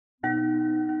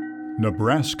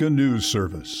Nebraska News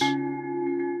Service.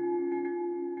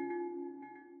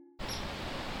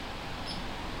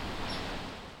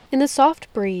 In the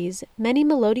soft breeze, many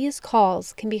melodious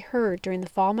calls can be heard during the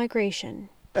fall migration.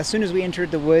 As soon as we entered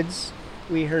the woods,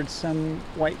 we heard some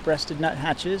white-breasted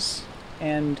nuthatches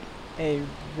and a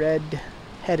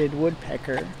red-headed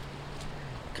woodpecker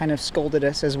kind of scolded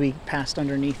us as we passed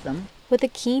underneath them. With a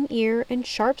keen ear and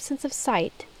sharp sense of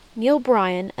sight, Neil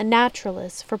Bryan, a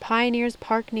naturalist for Pioneers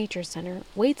Park Nature Center,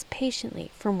 waits patiently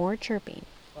for more chirping.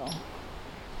 Well,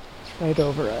 it's right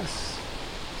over us.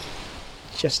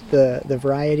 Just the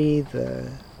variety,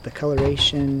 the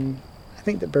coloration. I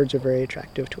think that birds are very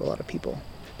attractive to a lot of people.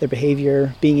 Their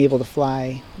behavior, being able to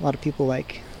fly, a lot of people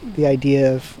like the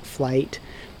idea of flight.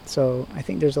 So I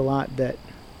think there's a lot that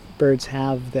birds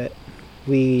have that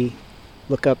we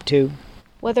look up to.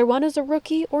 Whether one is a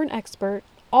rookie or an expert,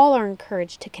 all are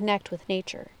encouraged to connect with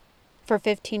nature. For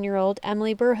 15-year-old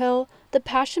Emily Burhill, the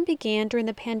passion began during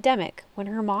the pandemic when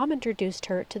her mom introduced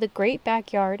her to the Great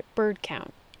Backyard Bird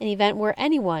Count, an event where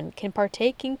anyone can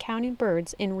partake in counting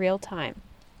birds in real time.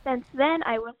 Since then,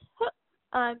 I was hooked.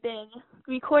 I've been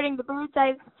recording the birds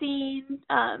I've seen,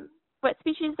 what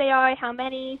species they are, how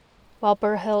many. While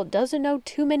Burhill doesn't know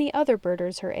too many other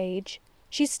birders her age,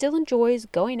 she still enjoys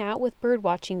going out with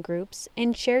birdwatching groups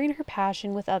and sharing her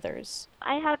passion with others.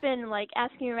 I have been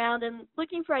asking around and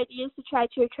looking for ideas to try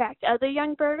to attract other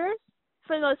young birders.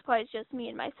 For the most part, it's just me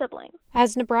and my siblings.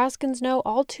 As Nebraskans know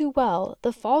all too well,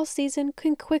 the fall season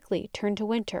can quickly turn to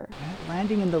winter.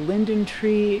 Landing in the linden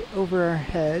tree over our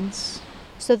heads.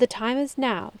 So the time is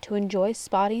now to enjoy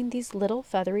spotting these little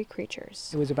feathery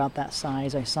creatures. It was about that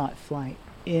size. I saw it fly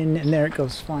in, and there it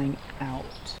goes flying out.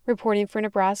 Reporting for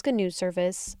Nebraska News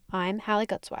Service, I'm Hallie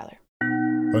Gutzweiler.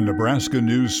 A Nebraska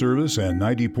News Service and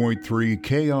 90.3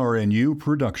 KRNU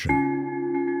production.